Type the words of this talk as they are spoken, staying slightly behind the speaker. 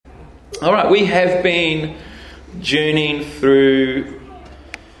All right, we have been journeying through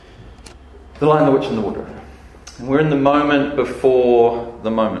The Lion, the Witch and the Wardrobe. And we're in the moment before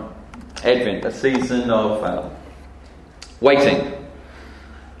the moment. Advent, a season of waiting,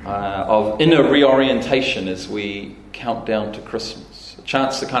 of inner reorientation as we count down to Christmas. A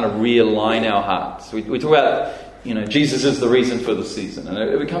chance to kind of realign our hearts. We talk about, Jesus is the reason for the season, and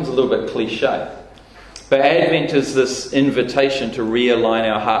it becomes a little bit cliche. But Advent is this invitation to realign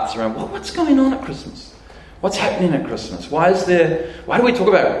our hearts around, well, what's going on at Christmas? What's happening at Christmas? Why do we talk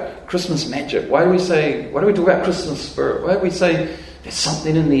about Christmas magic? Why do we talk about Christmas spirit? Why do we say there's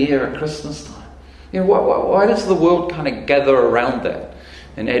something in the air at Christmas time? Why does the world kind of gather around that?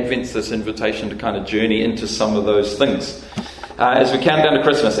 And Advent's this invitation to kind of journey into some of those things. As we count down to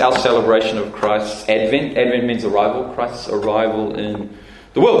Christmas, our celebration of Christ's Advent. Advent means arrival, Christ's arrival in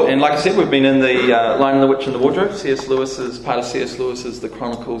the world. And like I said, we've been in the Lion, the Witch and the Wardrobe, part of C.S. Lewis's The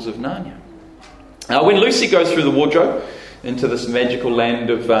Chronicles of Narnia. When Lucy goes through the wardrobe into this magical land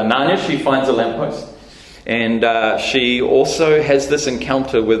of Narnia, she finds a lamppost. And she also has this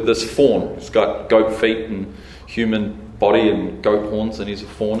encounter with this faun. He's got goat feet and human body and goat horns, and he's a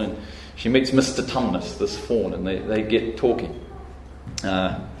faun. And she meets Mr. Tumnus, this faun, and they get talking.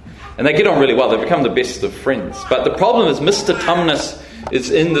 And they get on really well. They become the best of friends. But the problem is Mr. Tumnus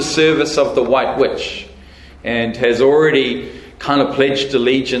is in the service of the White Witch and has already kind of pledged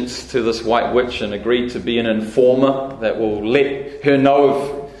allegiance to this White Witch and agreed to be an informer that will let her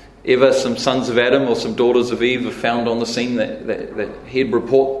know if ever some sons of Adam or some daughters of Eve are found on the scene, that he'd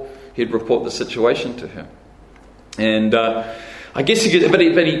report the situation to her. And I guess he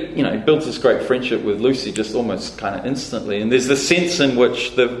builds this great friendship with Lucy just almost kind of instantly. And there's this sense in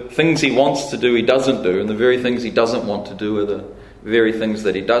which the things he wants to do, he doesn't do, and the very things he doesn't want to do are the very things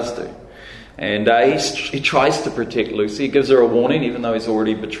that he does do. And he tries to protect Lucy. He gives her a warning, even though he's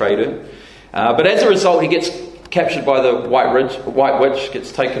already betrayed her. But as a result, he gets captured by the White Witch,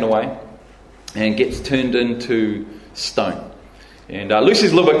 gets taken away, and gets turned into stone. And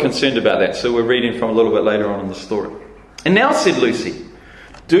Lucy's a little bit concerned about that, so we're reading from a little bit later on in the story. And now, said Lucy,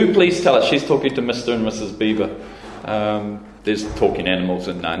 do please tell us. She's talking to Mr. and Mrs. Beaver. There's talking animals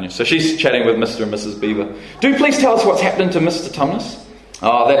in Narnia. So she's chatting with Mr. and Mrs. Beaver. Do please tell us what's happened to Mr. Tumnus.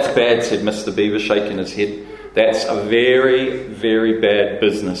 Oh, that's bad, said Mr. Beaver, shaking his head. That's a very, very bad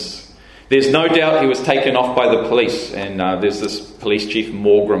business. There's no doubt he was taken off by the police. And there's this police chief,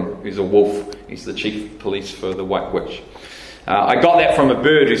 Morgrim, who's a wolf. He's the chief of police for the White Witch. I got that from a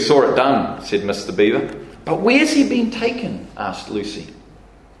bird who saw it done, said Mr. Beaver. But where's he been taken? Asked Lucy.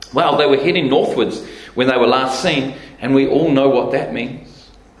 Well, they were heading northwards when they were last seen, and we all know what that means.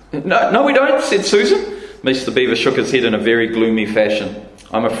 No, we don't, said Susan. Mr. Beaver shook his head in a very gloomy fashion.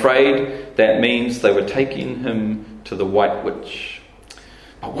 I'm afraid that means they were taking him to the White Witch.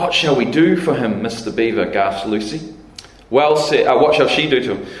 But what shall we do for him, Mr. Beaver? Gasped Lucy. Well, what shall she do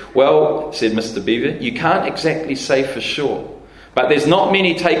to him? Well, said Mr. Beaver, you can't exactly say for sure. But there's not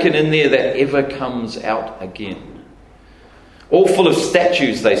many taken in there that ever comes out again. All full of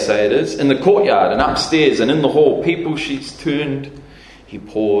statues, they say it is, in the courtyard and upstairs and in the hall. People she's turned, he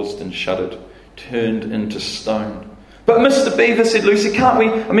paused and shuddered, turned into stone. But Mr. Beaver, said Lucy, can't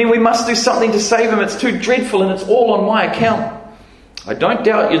we? We must do something to save him. It's too dreadful and it's all on my account. I don't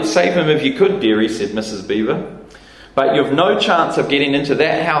doubt you'd save him if you could, dearie, said Mrs. Beaver. But you've no chance of getting into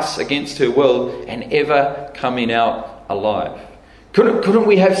that house against her will and ever coming out alive. Couldn't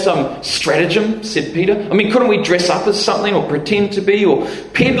we have some stratagem, said Peter? Couldn't we dress up as something or pretend to be, or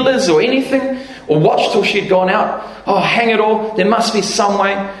peddlers or anything? Or watch till she'd gone out? Oh, hang it all, there must be some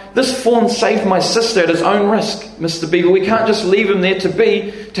way. This faun saved my sister at his own risk, Mr. Beaver. We can't just leave him there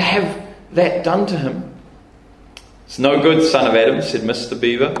to have that done to him. It's no good, son of Adam, said Mr.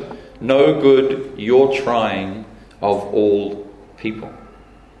 Beaver. No good your trying of all people.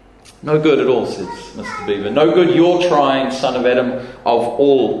 No good at all, says Mr. Beaver. No good your trying, son of Adam, of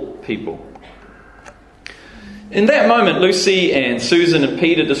all people. In that moment, Lucy and Susan and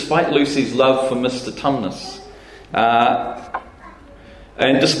Peter, despite Lucy's love for Mr. Tumnus,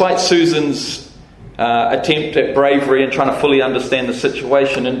 and despite Susan's attempt at bravery and trying to fully understand the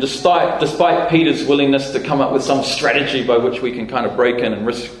situation, and despite Peter's willingness to come up with some strategy by which we can kind of break in and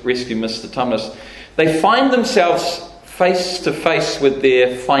rescue Mr. Tumnus, they find themselves face to face with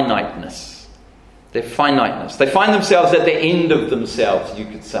their finiteness. They find themselves at the end of themselves, you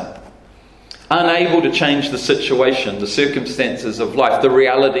could say. Unable to change the situation, the circumstances of life, the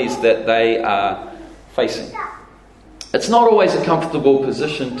realities that they are facing. It's not always a comfortable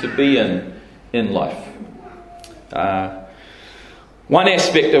position to be in life. One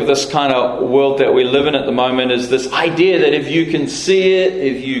aspect of this kind of world that we live in at the moment is this idea that if you can see it,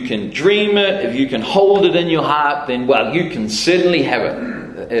 if you can dream it, if you can hold it in your heart, then, well, you can certainly have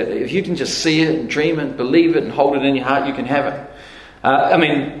it. If you can just see it and dream it and believe it and hold it in your heart, you can have it.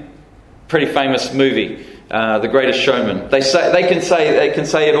 Pretty famous movie, The Greatest Showman. They can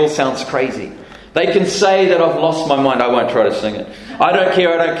say it all sounds crazy. They can say that I've lost my mind. I won't try to sing it. I don't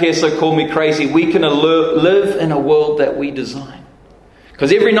care, so call me crazy. We can live in a world that we design.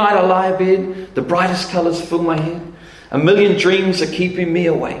 Because every night I lie abed, the brightest colours fill my head. A million dreams are keeping me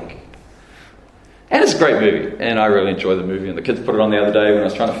awake. And it's a great movie, and I really enjoy the movie. And the kids put it on the other day when I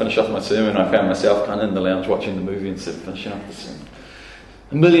was trying to finish off my sermon. I found myself kind of in the lounge watching the movie instead of finishing up the sermon.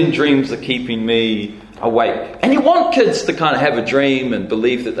 A million dreams are keeping me awake. And you want kids to kind of have a dream and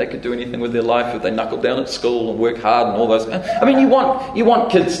believe that they could do anything with their life if they knuckle down at school and work hard and all those. You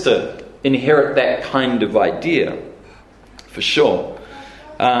want kids to inherit that kind of idea, for sure.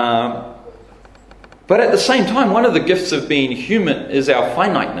 But at the same time, one of the gifts of being human is our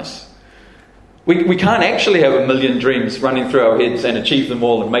finiteness. We can't actually have a million dreams running through our heads and achieve them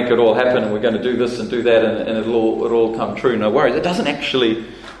all and make it all happen, and we're going to do this and do that and it'll all come true. No worries. It doesn't actually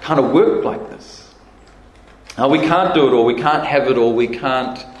kind of work like this. We can't do it all. We can't have it all. We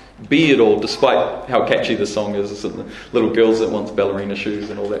can't be it all, despite how catchy the song is. The little girls that want ballerina shoes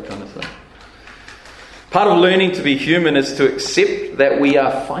and all that kind of stuff. Part of learning to be human is to accept that we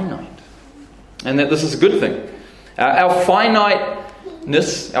are finite and that this is a good thing. Our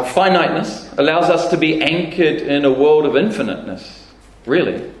finiteness allows us to be anchored in a world of infiniteness,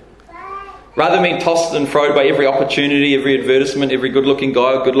 really. Rather than being tossed and froed by every opportunity, every advertisement, every good-looking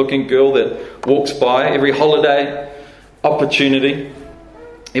guy or good-looking girl that walks by, every holiday opportunity,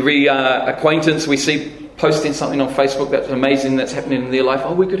 every acquaintance we see posting something on Facebook that's amazing, that's happening in their life.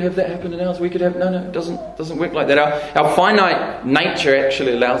 Oh, we could have that happen in ours. We could have... No, it doesn't work like that. Our finite nature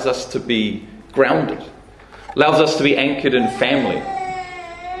actually allows us to be grounded. Allows us to be anchored in family.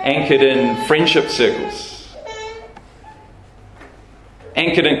 Anchored in friendship circles.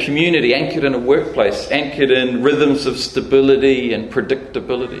 Anchored in community. Anchored in a workplace. Anchored in rhythms of stability and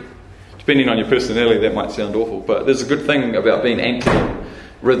predictability. Depending on your personality, that might sound awful, but there's a good thing about being anchored in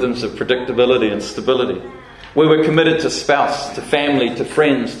rhythms of predictability and stability, where we're committed to spouse, to family, to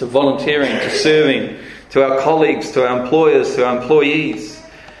friends, to volunteering, to serving, to our colleagues, to our employers, to our employees,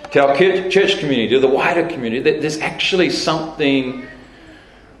 to our church community, to the wider community. There's actually something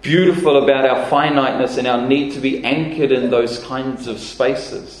beautiful about our finiteness and our need to be anchored in those kinds of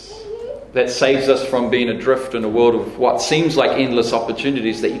spaces that saves us from being adrift in a world of what seems like endless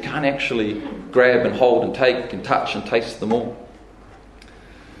opportunities that you can't actually grab and hold and take and touch and taste them all.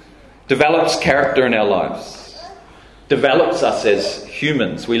 Develops character in our lives. Develops us as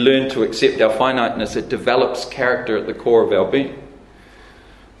humans. We learn to accept our finiteness. It develops character at the core of our being.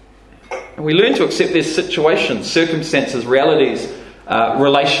 And we learn to accept their situations, circumstances, realities,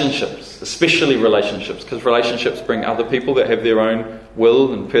 relationships, especially relationships, because relationships bring other people that have their own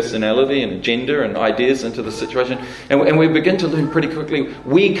will and personality and agenda and ideas into the situation. And we begin to learn pretty quickly,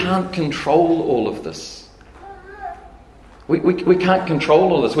 we can't control all of this. We can't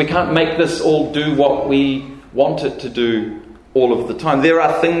control all this. We can't make this all do what we want it to do all of the time. There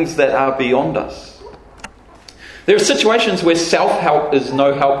are things that are beyond us. There are situations where self-help is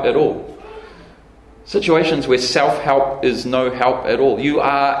no help at all. Situations where self-help is no help at all. You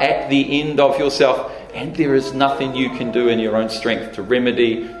are at the end of yourself and there is nothing you can do in your own strength to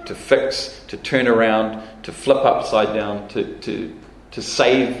remedy, to fix, to turn around, to flip upside down, to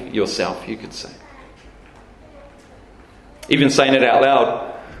save yourself, you could say. Even saying it out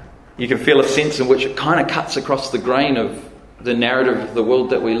loud, you can feel a sense in which it kind of cuts across the grain of the narrative of the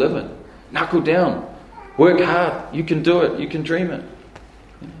world that we live in. Knuckle down. Work hard. You can do it. You can dream it.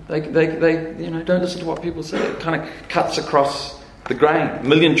 They don't listen to what people say. It kind of cuts across the grain. A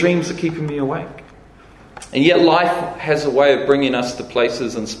million dreams are keeping me awake. And yet life has a way of bringing us to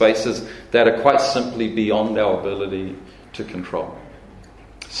places and spaces that are quite simply beyond our ability to control.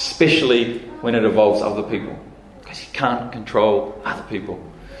 Especially when it involves other people. Because you can't control other people.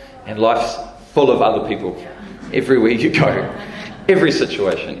 And life's full of other people. Everywhere you go. Every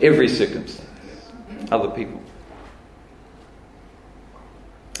situation. Every circumstance. Other people.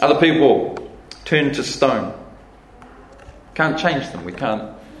 Other people turn to stone. Can't change them. We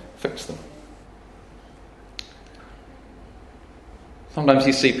can't fix them. Sometimes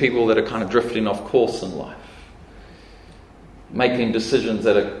you see people that are kind of drifting off course in life. Making decisions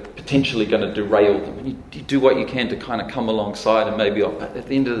that are potentially going to derail them. And you do what you can to kind of come alongside and maybe, but at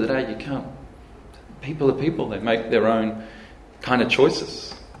the end of the day, you can't. People are people. They make their own kind of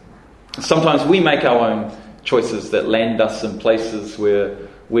choices. Sometimes we make our own choices that land us in places where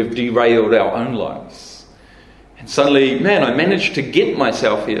we've derailed our own lives. And suddenly, man, I managed to get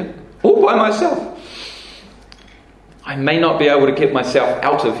myself here all by myself. I may not be able to get myself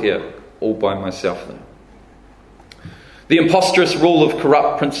out of here all by myself though. The imposterous rule of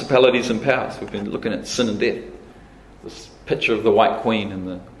corrupt principalities and powers. We've been looking at sin and death. This picture of the White Queen and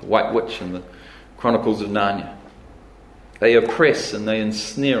the White Witch in the Chronicles of Narnia. They oppress and they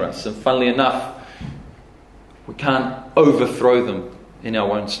ensnare us. And funnily enough, we can't overthrow them in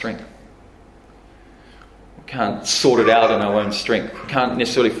our own strength. We can't sort it out in our own strength. We can't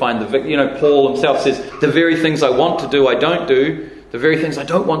necessarily find the victory. Paul himself says, the very things I want to do, I don't do. The very things I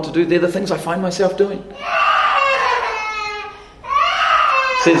don't want to do, they're the things I find myself doing.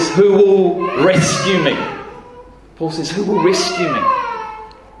 Says, who will rescue me? Paul says, who will rescue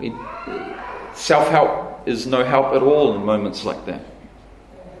me? Self-help is no help at all in moments like that.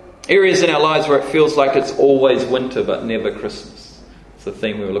 Areas in our lives where it feels like it's always winter but never Christmas. It's the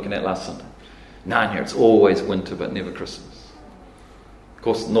theme we were looking at last Sunday. Narnia, it's always winter but never Christmas. Of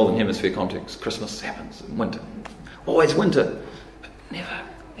course, Northern Hemisphere context, Christmas happens in winter. Always winter, but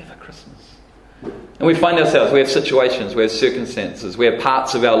never Christmas. And we find ourselves, we have situations, we have circumstances, we have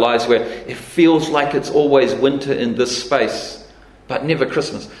parts of our lives where it feels like it's always winter in this space, but never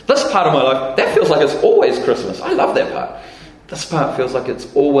Christmas. This part of my life, that feels like it's always Christmas. I love that part. This part feels like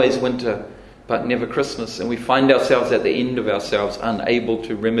it's always winter, but never Christmas. And we find ourselves at the end of ourselves, unable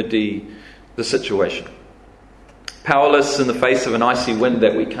to remedy the situation. Powerless in the face of an icy wind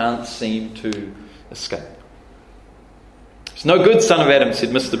that we can't seem to escape. It's no good, son of Adam, said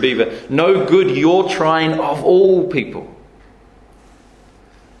Mr. Beaver. No good you're trying of all people.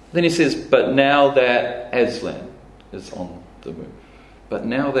 Then he says, but now that Aslan is on the move. But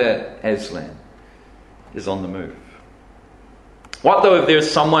now that Aslan is on the move. What though if there's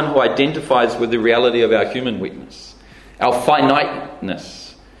someone who identifies with the reality of our human weakness, our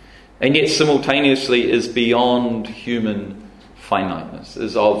finiteness, and yet simultaneously is beyond human finiteness,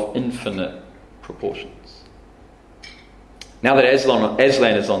 is of infinite proportions? Now that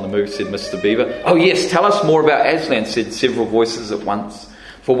Aslan is on the move, said Mr. Beaver. Oh yes, tell us more about Aslan, said several voices at once.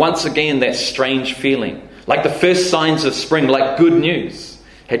 For once again that strange feeling, like the first signs of spring, like good news,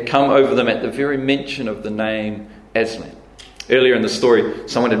 had come over them at the very mention of the name Aslan. Earlier in the story,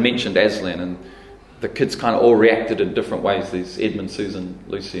 someone had mentioned Aslan, and the kids kind of all reacted in different ways. These Edmund, Susan,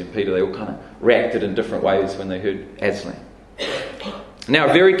 Lucy and Peter, they all kind of reacted in different ways when they heard Aslan. Now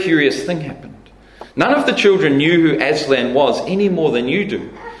a very curious thing happened. None of the children knew who Aslan was any more than you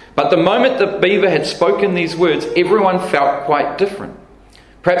do. But the moment that Beaver had spoken these words, everyone felt quite different.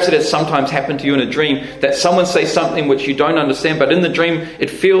 Perhaps it has sometimes happened to you in a dream that someone says something which you don't understand, but in the dream it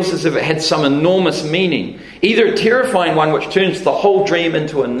feels as if it had some enormous meaning. Either a terrifying one which turns the whole dream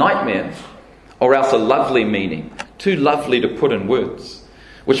into a nightmare, or else a lovely meaning, too lovely to put in words,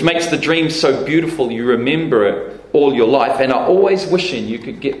 which makes the dream so beautiful you remember it all your life and are always wishing you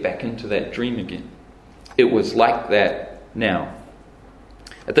could get back into that dream again. It was like that now.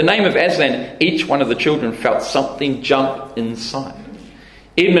 At the name of Aslan, each one of the children felt something jump inside.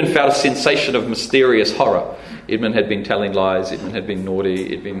 Edmund felt a sensation of mysterious horror. Edmund had been telling lies, Edmund had been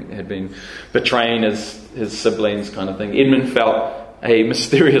naughty, Edmund had been betraying his siblings kind of thing. Edmund felt a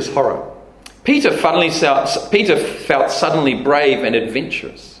mysterious horror. Peter felt suddenly brave and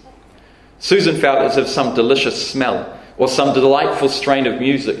adventurous. Susan felt as if some delicious smell or some delightful strain of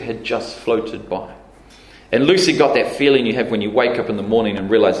music had just floated by. And Lucy got that feeling you have when you wake up in the morning and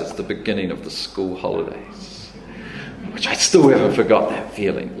realise it's the beginning of the school holidays. Which I still haven't forgot that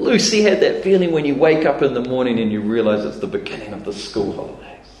feeling. Lucy had that feeling when you wake up in the morning and you realise it's the beginning of the school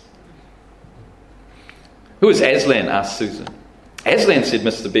holidays. Who is Aslan? Asked Susan. Aslan, said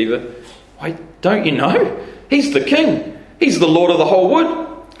Mr. Beaver. Why, don't you know? He's the king. He's the lord of the whole wood.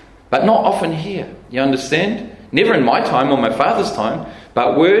 But not often here, you understand? Never in my time or my father's time.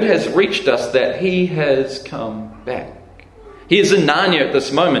 But word has reached us that he has come back. He is in Narnia at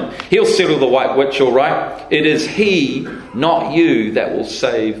this moment. He'll settle the White Witch all right. It is he, not you, that will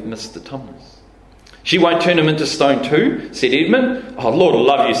save Mr. Thomas. She won't turn him into stone too, said Edmund. Oh, Lord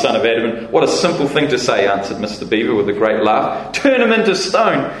love you, son of Edmund. What a simple thing to say, answered Mr. Beaver with a great laugh. Turn him into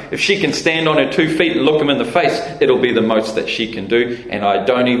stone. If she can stand on her 2 feet and look him in the face, it'll be the most that she can do, and I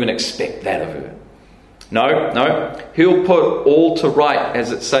don't even expect that of her. No, he'll put all to right,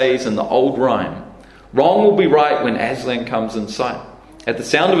 as it says in the old rhyme. Wrong will be right when Aslan comes in sight. At the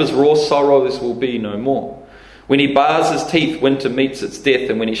sound of his roar, sorrows will be no more. When he bars his teeth, winter meets its death,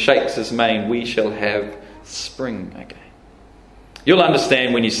 and when he shakes his mane, we shall have spring again. You'll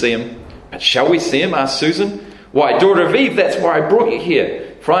understand when you see him. But shall we see him? Asked Susan. Why, daughter of Eve, that's why I brought you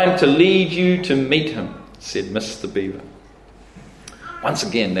here, for I am to lead you to meet him. said Mr. Beaver. Once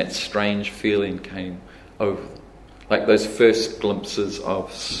again, that strange feeling came over them, like those first glimpses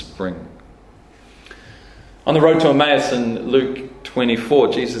of spring. On the road to Emmaus in Luke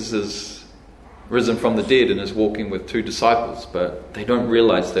 24, Jesus is risen from the dead and is walking with two disciples, but they don't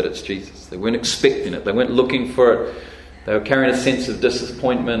realize that it's Jesus. They weren't expecting it. They weren't looking for it. They were carrying a sense of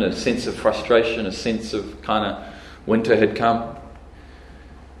disappointment, a sense of frustration, a sense of kind of winter had come.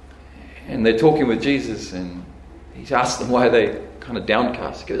 And they're talking with Jesus, and he's asked them why they kind of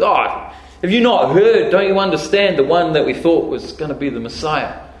downcast. He goes, "Oh, have you not heard? Don't you understand? The one that we thought was going to be the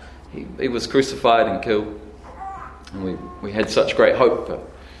Messiah, he was crucified and killed. And we had such great hope, but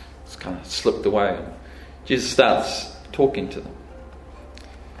it's kind of slipped away." And Jesus starts talking to them,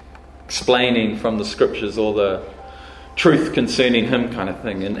 explaining from the scriptures all the truth concerning him kind of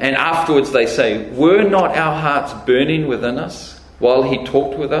thing. And afterwards they say, "Were not our hearts burning within us while he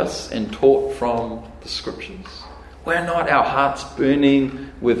talked with us and taught from the scriptures?" Were not our hearts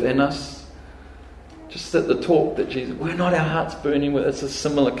burning within us? Just at the talk that Jesus, were not our hearts burning with us? It's a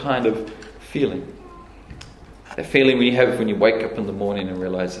similar kind of feeling. That feeling you have when you wake up in the morning and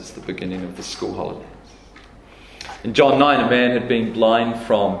realize it's the beginning of the school holidays. In John 9, a man had been blind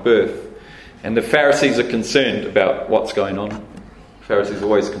from birth, and the Pharisees are concerned about what's going on. The Pharisees are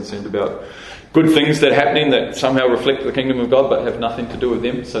always concerned about good things that are happening that somehow reflect the kingdom of God but have nothing to do with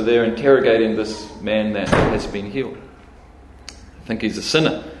them. So they're interrogating this man that has been healed. I think he's a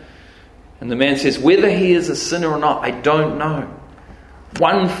sinner. And the man says, "Whether he is a sinner or not, I don't know.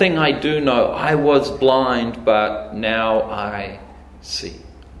 One thing I do know, I was blind, but now I see."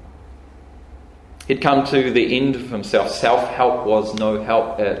 He'd come to the end of himself. Self-help was no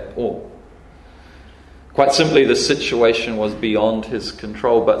help at all. Quite simply, the situation was beyond his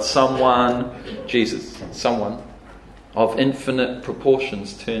control, but someone, Jesus, someone of infinite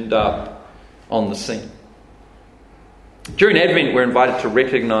proportions turned up on the scene. During Advent, we're invited to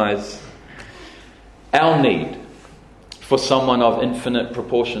recognize our need for someone of infinite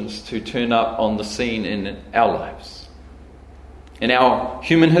proportions to turn up on the scene in our lives, in our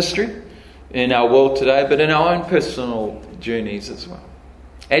human history, in our world today, but in our own personal journeys as well.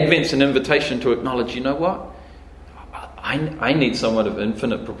 Advent's an invitation to acknowledge, you know what? I need someone of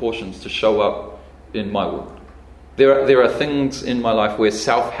infinite proportions to show up in my world. There are things in my life where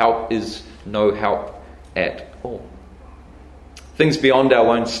self-help is no help at all. Things beyond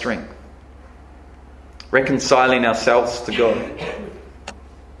our own strength. Reconciling ourselves to God.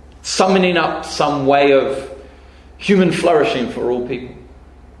 Summoning up some way of human flourishing for all people.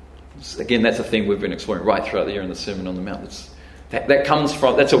 Again, that's a theme we've been exploring right throughout the year in the Sermon on the Mount.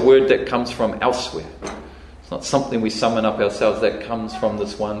 That's a word that comes from elsewhere. It's not something we summon up ourselves. That comes from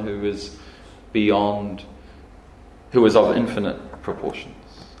this one who is beyond, who is of infinite proportions.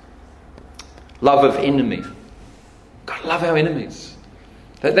 Love of enemy. God, love our enemies.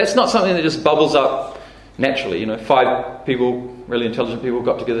 That's not something that just bubbles up naturally. 5 people, really intelligent people,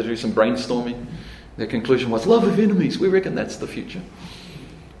 got together to do some brainstorming. Their conclusion was, love of enemies. We reckon that's the future.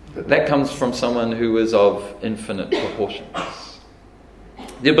 But that comes from someone who is of infinite proportions.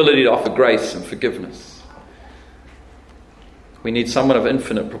 The ability to offer grace and forgiveness. We need someone of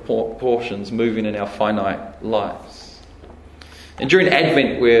infinite proportions moving in our finite lives. And during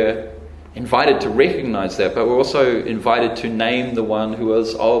Advent, we're invited to recognize that, but we're also invited to name the one who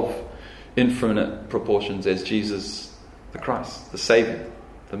is of infinite proportions as Jesus the Christ, the Saviour,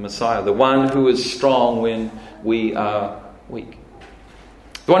 the Messiah, the one who is strong when we are weak.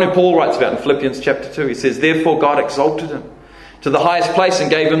 The one who Paul writes about in Philippians chapter 2, he says, "Therefore God exalted him to the highest place and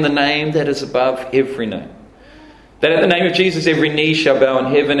gave him the name that is above every name. That at the name of Jesus every knee shall bow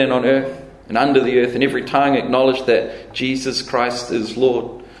in heaven and on earth and under the earth, and every tongue acknowledge that Jesus Christ is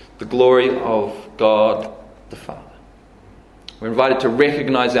Lord, the glory of God the Father." We're invited to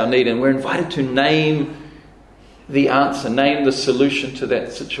recognize our need, and we're invited to name the answer, name the solution to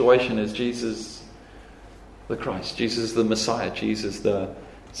that situation as Jesus the Christ, Jesus the Messiah, Jesus the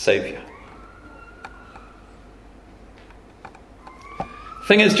Saviour.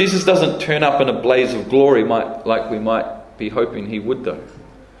 Thing is, Jesus doesn't turn up in a blaze of glory like we might be hoping he would, though.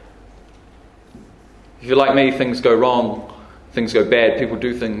 If you're like me, things go wrong, things go bad, people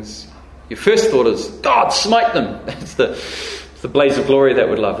do things. Your first thought is, God, smite them. It's the blaze of glory that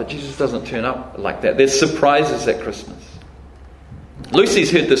we'd love. But Jesus doesn't turn up like that. There's surprises at Christmas.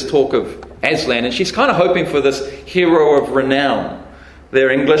 Lucy's heard this talk of Aslan, and she's kind of hoping for this hero of renown.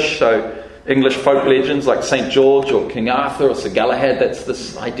 They're English, so English folk legends like St. George or King Arthur or Sir Galahad. That's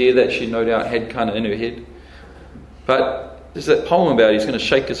this idea that she no doubt had kind of in her head. But there's that poem about he's going to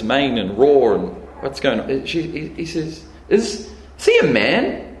shake his mane and roar, and what's going on? He says, is he a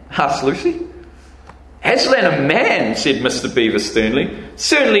man? Asked Lucy. "Aslan a man?" said Mr. Beaver sternly.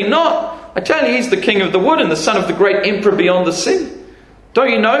 "Certainly not. I tell you, he's the king of the wood and the son of the great emperor beyond the sea. Don't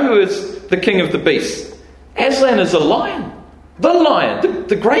you know who is the king of the beasts? Aslan is a lion.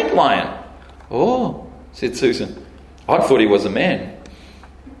 The great lion." "Oh," said Susan. "I thought he was a man.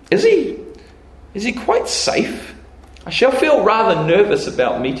 Is he quite safe? I shall feel rather nervous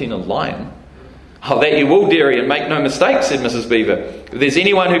about meeting a lion." "Oh, that you will, dearie, and make no mistake," said Mrs. Beaver. "If there's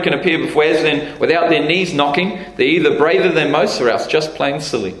anyone who can appear before Aslan without their knees knocking, they're either braver than most or else just plain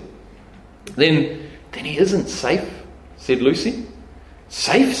silly." Then he isn't safe," said Lucy.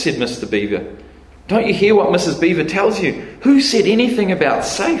 "Safe?" said Mr. Beaver. "Don't you hear what Mrs. Beaver tells you? Who said anything about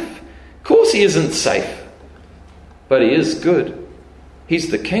safe? Of course he isn't safe. But he is good. He's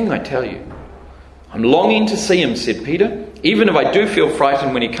the king, I tell you." "I'm longing to see him," said Peter, "even if I do feel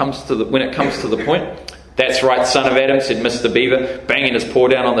frightened when it comes to the point." "That's right, son of Adam," said Mr. Beaver, banging his paw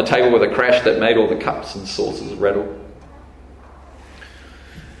down on the table with a crash that made all the cups and saucers rattle.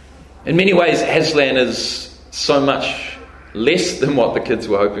 In many ways, Aslan is so much less than what the kids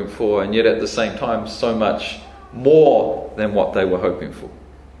were hoping for, and yet at the same time so much more than what they were hoping for.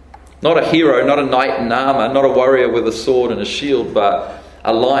 Not a hero, not a knight in armour, not a warrior with a sword and a shield, but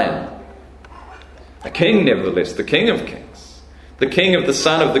a lion. A king, nevertheless, the King of Kings. The king of the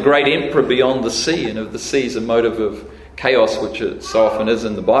son of the great emperor beyond the sea, and of the sea's a motive of chaos, which it so often is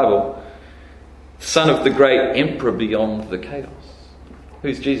in the Bible. Son of the great emperor beyond the chaos.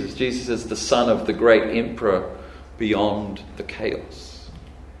 Who's Jesus? Jesus is the son of the great emperor beyond the chaos.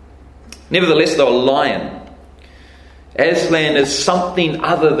 Nevertheless, though, a lion, Aslan is something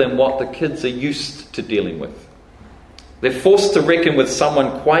other than what the kids are used to dealing with. They're forced to reckon with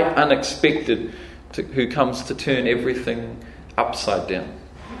someone quite unexpected who comes to turn everything upside down.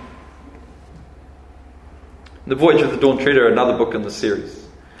 The Voyage of the Dawn Treader, another book in the series.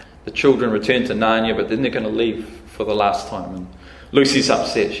 The children return to Narnia, but then they're going to leave for the last time. And Lucy's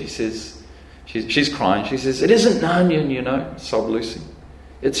upset. She says, she's crying. She says, "It isn't Narnia, you know," sobbed Lucy.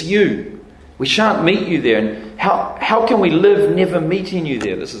 "It's you. We shan't meet you there. And how can we live never meeting you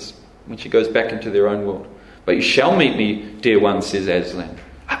there?" This is when she goes back into their own world. "But you shall meet me, dear one," says Aslan.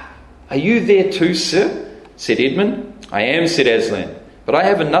 "Are you there too, sir?" said Edmund. "I am," said Aslan, "but I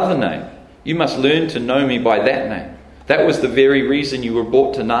have another name. You must learn to know me by that name. That was the very reason you were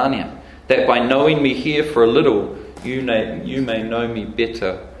brought to Narnia, that by knowing me here for a little, you may know me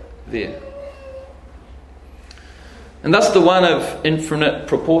better there." And thus the one of infinite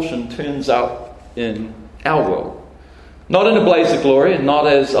proportion turns up in our world. Not in a blaze of glory, and not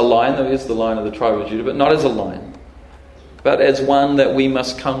as a lion, though he is the Lion of the tribe of Judah, but not as a lion, but as one that we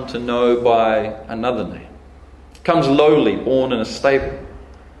must come to know by another name. Comes lowly, born in a stable.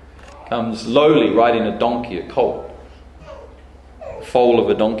 Comes lowly, riding a donkey, a colt. The foal of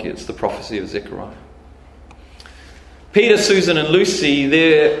a donkey, it's the prophecy of Zechariah. Peter, Susan and Lucy,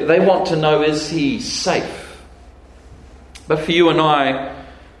 they want to know, is he safe? But for you and I,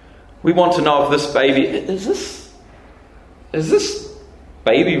 we want to know if this baby, is this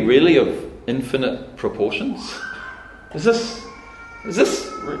baby really of infinite proportions? Is this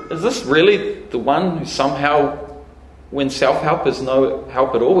really the one who somehow, when self-help is no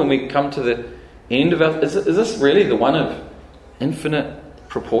help at all, when we come to the end of our, is this really the one of infinite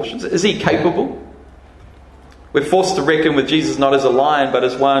proportions? Is he capable? We're forced to reckon with Jesus not as a lion, but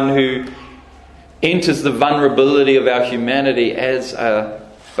as one who enters the vulnerability of our humanity as a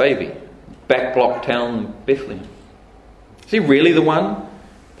baby. Backblock town Bethlehem. Is he really the one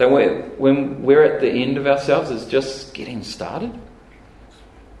that when we're at the end of ourselves is just getting started?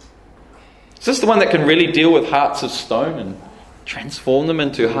 Is this the one that can really deal with hearts of stone and transform them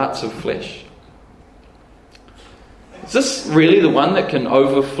into hearts of flesh? Is this really the one that can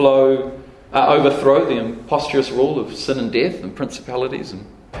overthrow the imposterous rule of sin and death and principalities and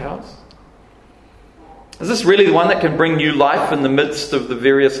powers? Is this really the one that can bring new life in the midst of the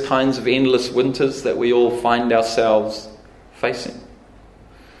various kinds of endless winters that we all find ourselves facing?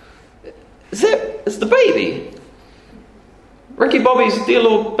 Is the baby Ricky Bobby's dear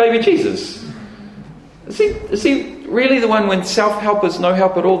little baby Jesus? Is he really the one, when self-help is no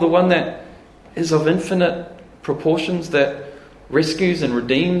help at all, the one that is of infinite proportions, that rescues and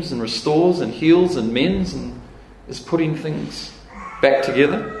redeems and restores and heals and mends and is putting things back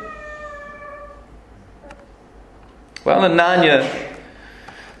together? Well, in Narnia,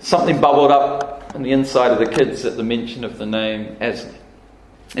 something bubbled up on the inside of the kids at the mention of the name Aslan.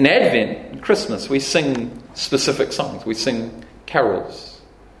 In Advent, in Christmas, we sing specific songs. We sing carols.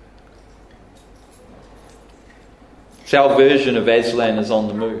 It's our version of Aslan is on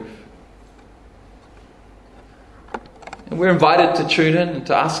the move. And we're invited to tune in and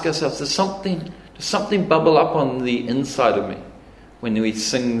to ask ourselves, does Does something bubble up on the inside of me when we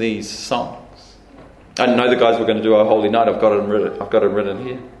sing these songs? I know the guys were going to do our Holy Night. I've got it written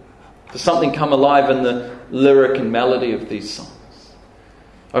here. Does something come alive in the lyric and melody of these songs?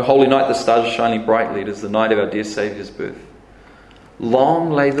 O holy night, the stars are shining brightly. It is the night of our dear Saviour's birth.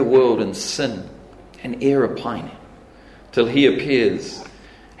 Long lay the world in sin and error pining, till he appears,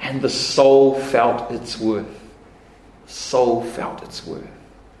 and the soul felt its worth. The soul felt its worth.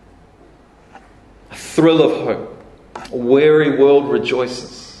 A thrill of hope. A weary world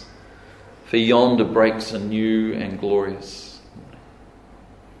rejoices, for yonder breaks a new and glorious morning.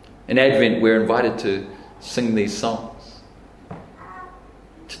 In Advent, we're invited to sing these songs,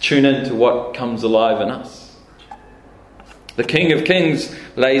 to tune in to what comes alive in us. The King of Kings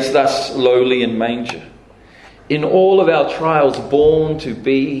lays thus lowly in manger, in all of our trials born to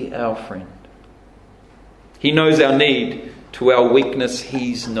be our friend. He knows our need, to our weakness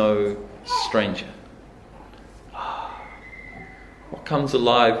he's no stranger. What comes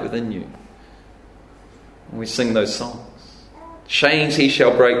alive within you when we sing those songs? Chains he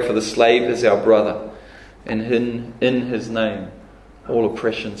shall break, for the slave is our brother, and in his name all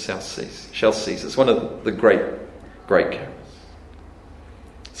oppression shall cease. It's one of the great carols.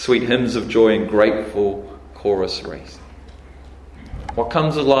 Sweet hymns of joy and grateful chorus raised. What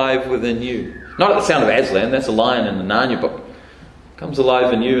comes alive within you? Not at the sound of Aslan, that's a lion in the Narnia book. What comes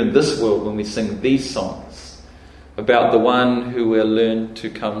alive in you in this world when we sing these songs about the one who we'll learn to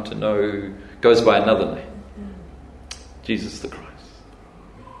come to know, who goes by another name, Jesus the Christ.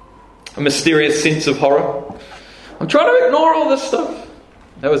 A mysterious sense of horror. I'm trying to ignore all this stuff.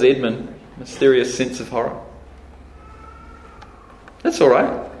 That was Edmund. Mysterious sense of horror. That's all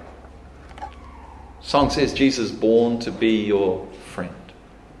right. Song says Jesus is born to be your friend.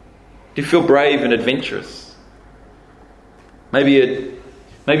 Do you feel brave and adventurous? Maybe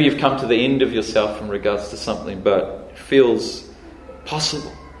you've come to the end of yourself in regards to something, but it feels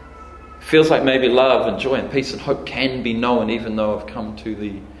possible. It feels like maybe love and joy and peace and hope can be known, even though I've come to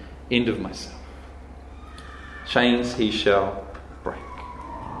the end of myself. Chains he shall break.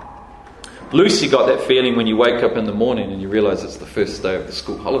 Lucy got that feeling when you wake up in the morning and you realise it's the first day of the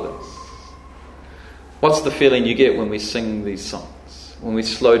school holidays. What's the feeling you get when we sing these songs? When we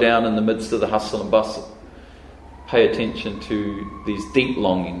slow down in the midst of the hustle and bustle? Pay attention to these deep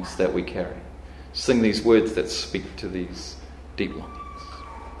longings that we carry. Sing these words that speak to these deep longings.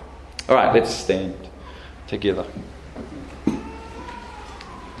 All right, let's stand together.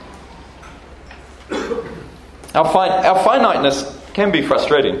 Our finiteness can be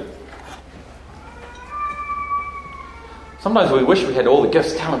frustrating. Sometimes we wish we had all the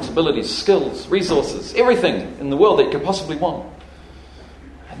gifts, talents, abilities, skills, resources, everything in the world that you could possibly want.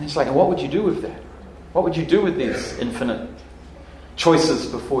 And it's like, what would you do with that? What would you do with these infinite choices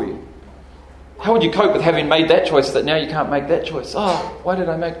before you? How would you cope with having made that choice that now you can't make that choice? Oh, why did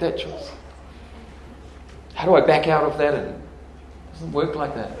I make that choice? How do I back out of that? It doesn't work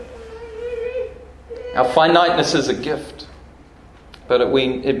like that. Our finiteness is a gift, but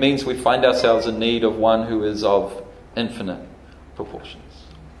it means we find ourselves in need of one who is of infinite proportions.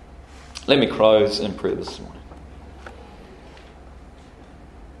 Let me close in prayer this morning.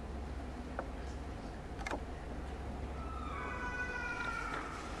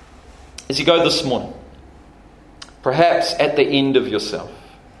 As you go this morning, perhaps at the end of yourself,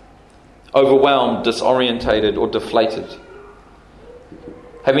 overwhelmed, disorientated, or deflated,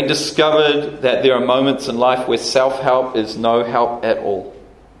 having discovered that there are moments in life where self-help is no help at all,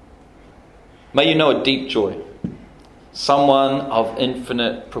 may you know a deep joy. Someone of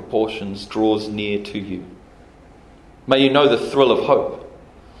infinite proportions draws near to you. May you know the thrill of hope.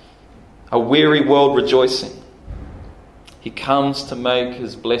 A weary world rejoicing. He comes to make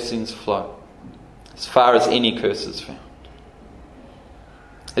his blessings flow as far as any curse is found.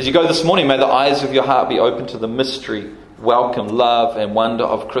 As you go this morning, may the eyes of your heart be open to the mystery, welcome, love, and wonder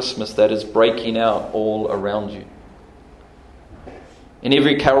of Christmas that is breaking out all around you. In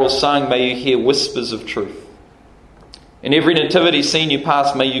every carol sung, may you hear whispers of truth. In every nativity scene you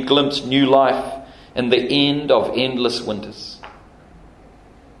pass, may you glimpse new life and the end of endless winters.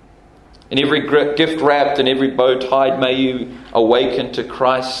 In every gift wrapped and every bow tied, may you awaken to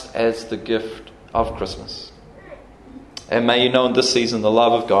Christ as the gift of Christmas. And may you know in this season the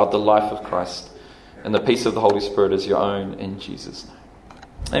love of God, the life of Christ, and the peace of the Holy Spirit as your own in Jesus'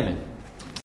 name. Amen.